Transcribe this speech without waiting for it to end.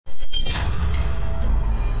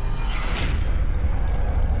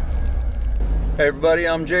Hey everybody,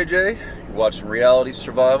 I'm JJ. You're watching Reality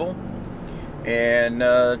Survival, and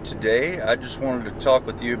today I just wanted to talk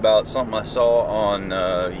with you about something I saw on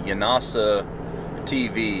Yanasa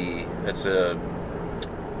TV. It's a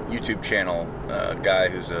YouTube channel, a guy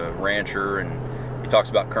who's a rancher, and he talks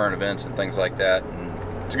about current events and things like that.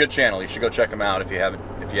 And it's a good channel. You should go check him out if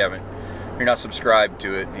you're not subscribed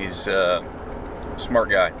to it. He's a smart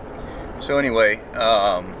guy. So anyway,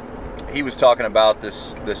 he was talking about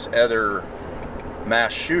this other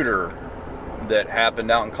mass shooter that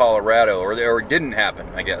happened out in Colorado, or didn't happen,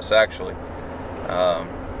 I guess, actually.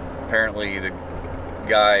 Apparently the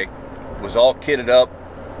guy was all kitted up,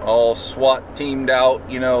 all SWAT teamed out,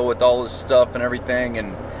 you know, with all his stuff and everything,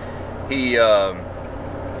 and he, I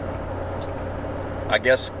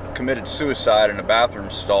guess, committed suicide in a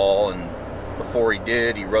bathroom stall, and before he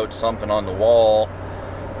did, he wrote something on the wall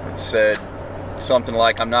that said something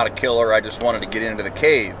like, "I'm not a killer, I just wanted to get into the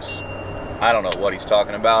caves." I don't know what he's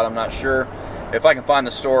talking about. I'm not sure. If I can find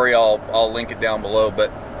the story, I'll link it down below.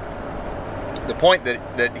 But the point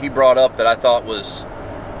that he brought up that I thought was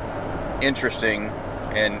interesting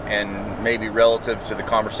and maybe relative to the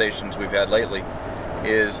conversations we've had lately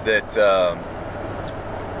is that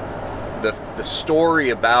the story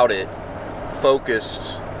about it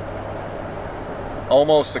focused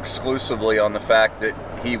almost exclusively on the fact that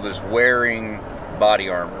he was wearing body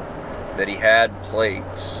armor, that he had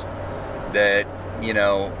plates, that, you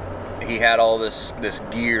know, he had all this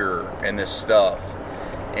gear and this stuff.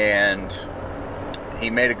 And he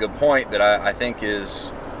made a good point that I think is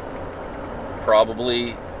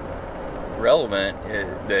probably relevant,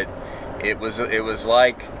 that it was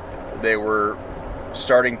like they were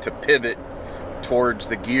starting to pivot towards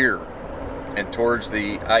the gear and towards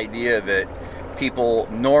the idea that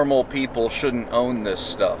normal people shouldn't own this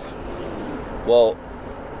stuff. Well,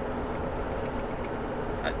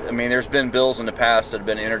 I mean, there's been bills in the past that have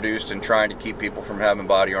been introduced in trying to keep people from having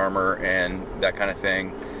body armor and that kind of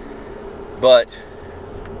thing. But,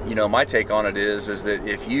 you know, my take on it is that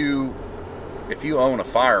if you own a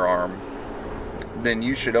firearm, then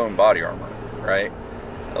you should own body armor, right?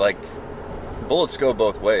 Like, bullets go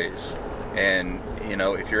both ways. And, you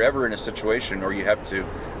know, if you're ever in a situation or you have to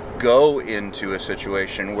go into a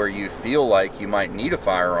situation where you feel like you might need a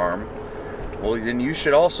firearm, well, then you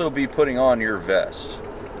should also be putting on your vest.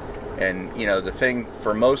 And, you know, the thing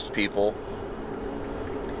for most people,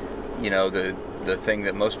 you know, the thing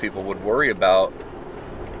that most people would worry about,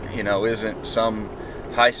 you know, isn't some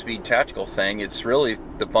high-speed tactical thing. It's really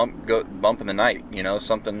the bump in the night. You know,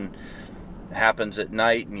 something happens at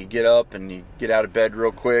night and you get up and you get out of bed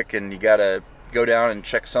real quick and you gotta go down and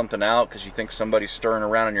check something out because you think somebody's stirring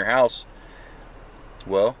around in your house.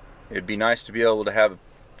 Well, it'd be nice to be able to have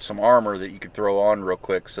some armor that you could throw on real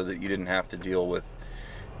quick so that you didn't have to deal with,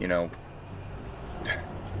 you know,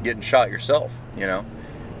 getting shot yourself, you know.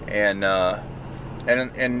 And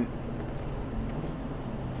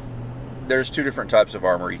there's two different types of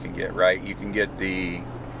armor you can get, right? You can get the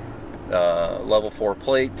level 4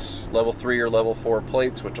 plates, level 3 or level 4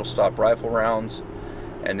 plates, which will stop rifle rounds.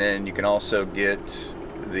 And then you can also get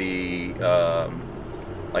the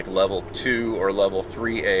like level 2 or level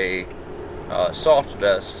 3A soft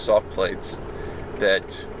vest, soft plates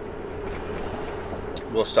that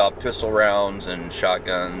will stop pistol rounds and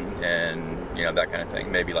shotgun and, you know, that kind of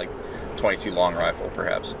thing. Maybe like 22 long rifle,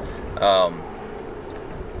 perhaps.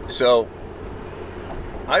 So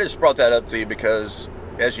I just brought that up to you because,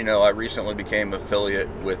 as you know, I recently became affiliate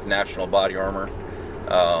with National Body Armor.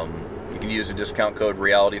 You can use the discount code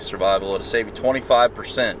Reality Survival. It'll save you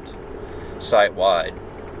 25% site-wide.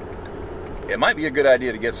 It might be a good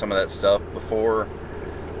idea to get some of that stuff before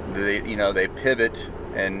they pivot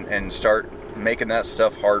and start making that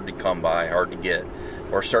stuff hard to come by, hard to get,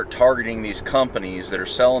 or start targeting these companies that are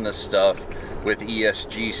selling this stuff with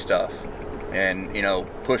ESG stuff and, you know,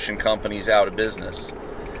 pushing companies out of business,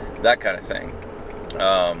 that kind of thing.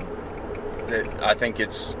 I think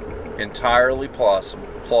it's entirely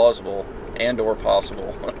plausible and or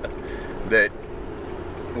possible that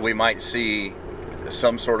we might see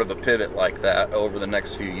some sort of a pivot like that over the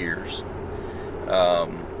next few years.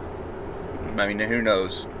 I mean, who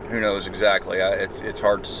knows exactly? It's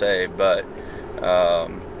hard to say, but I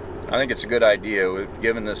think it's a good idea,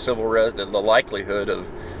 given the the likelihood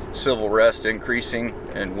of civil unrest increasing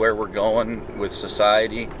and where we're going with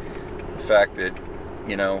society. The fact that,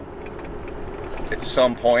 you know, at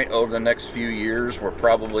some point over the next few years, we're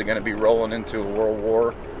probably going to be rolling into a world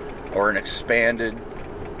war or an expanded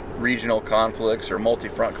regional conflicts or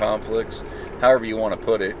multi-front conflicts, however you want to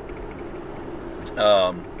put it.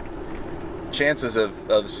 Chances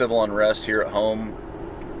of civil unrest here at home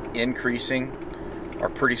increasing are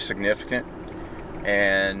pretty significant.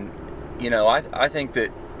 And, you know, I think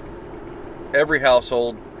that every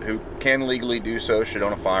household who can legally do so should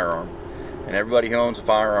own a firearm. And everybody who owns a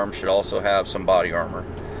firearm should also have some body armor.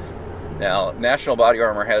 Now, National Body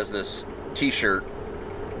Armor has this t-shirt.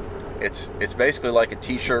 It's basically like a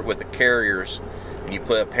t-shirt with the carriers, and you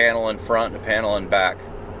put a panel in front and a panel in back,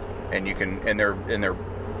 and you can, and they're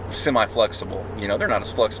semi-flexible. You know, they're not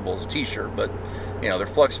as flexible as a t-shirt, but you know, they're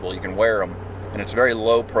flexible. You can wear them, and it's very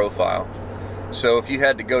low profile. So if you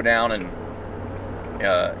had to go down and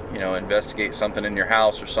you know, investigate something in your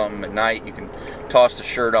house or something at night, you can toss the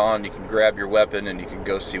shirt on, you can grab your weapon, and you can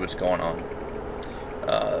go see what's going on.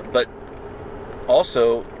 But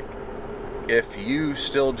also, if you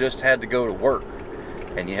still just had to go to work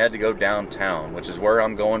and you had to go downtown, which is where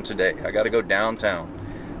I'm going today. I got to go downtown,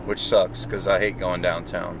 which sucks because I hate going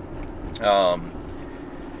downtown.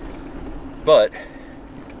 But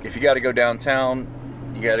if you got to go downtown,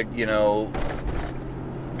 you got to, you know,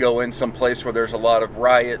 go in some place where there's a lot of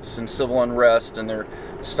riots and civil unrest, and they're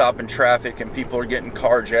stopping traffic and people are getting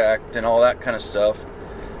carjacked and all that kind of stuff.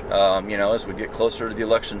 You know, as we get closer to the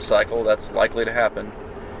election cycle, that's likely to happen.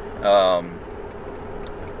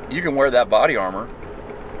 You can wear that body armor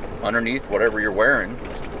underneath whatever you're wearing,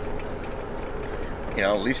 you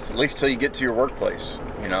know, at least till you get to your workplace,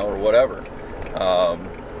 you know, or whatever.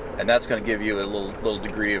 And that's going to give you a little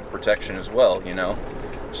degree of protection as well, you know.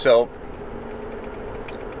 So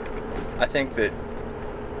I think that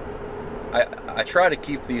I try to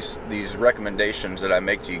keep these recommendations that I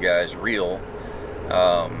make to you guys real,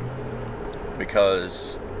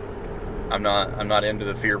 because I'm not into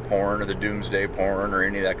the fear porn or the doomsday porn or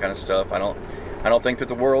any of that kind of stuff. I don't think that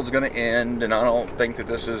the world's going to end, and I don't think that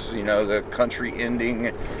this is, you know, the country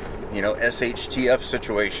ending, you know, SHTF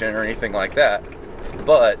situation or anything like that.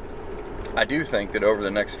 But I do think that over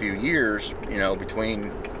the next few years, you know,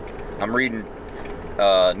 I'm reading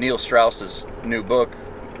Neil Strauss's new book,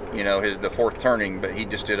 you know, The Fourth Turning, but he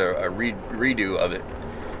just did a redo of it,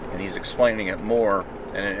 and he's explaining it more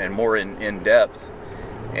and more in depth.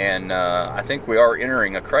 And I think we are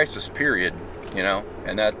entering a crisis period, you know,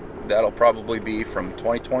 and that'll probably be from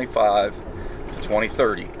 2025 to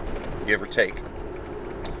 2030, give or take.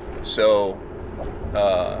 So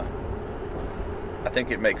I think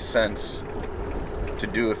it makes sense to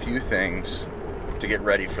do a few things to get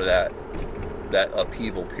ready for that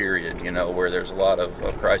upheaval period, you know, where there's a lot of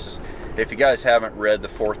crisis. If you guys haven't read The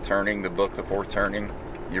Fourth Turning, the book The Fourth Turning,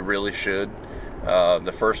 you really should.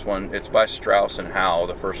 The first one, it's by Strauss and Howe.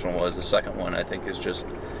 The first one was. The second one, I think, is just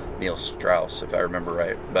Neil Strauss, if I remember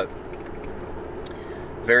right. But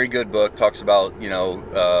very good book. Talks about, you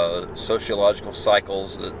know, sociological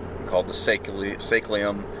cycles that called the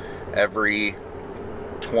Saclium. Every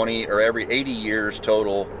 20 or every 80 years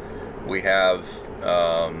total, we have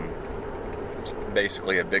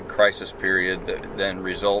basically a big crisis period that then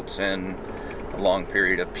results in a long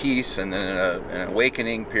period of peace, and then an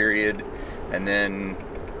awakening period, and then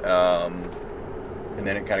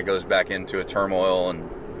it kind of goes back into a turmoil and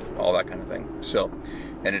all that kind of thing. So,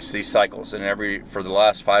 and it's these cycles, and for the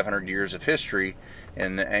last 500 years of history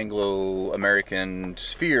in the Anglo-American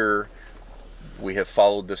sphere, we have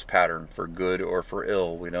followed this pattern for good or for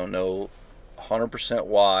ill. We don't know 100%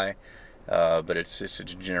 why, but it's a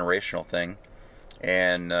generational thing,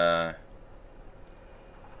 and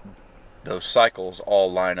those cycles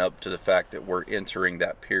all line up to the fact that we're entering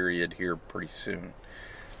that period here pretty soon.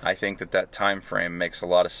 I think that time frame makes a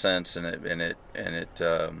lot of sense, and it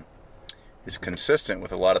is consistent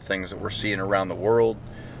with a lot of things that we're seeing around the world.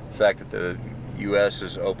 The fact that the U.S.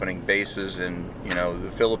 is opening bases in, you know,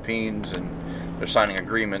 the Philippines, and they're signing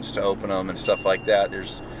agreements to open them and stuff like that.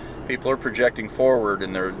 People are projecting forward,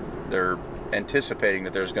 and they're anticipating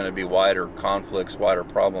that there's going to be wider conflicts, wider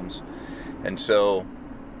problems, and so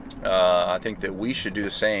I think that we should do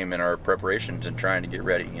the same in our preparations and trying to get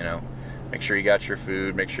ready. You know, make sure you got your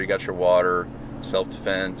food, make sure you got your water,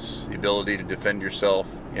 self-defense, the ability to defend yourself.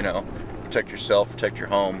 You know, protect yourself, protect your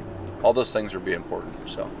home. All those things will be important.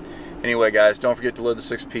 So, anyway, guys, don't forget to live the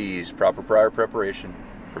 6 P's. Proper prior preparation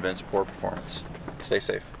prevents poor performance. Stay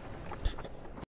safe.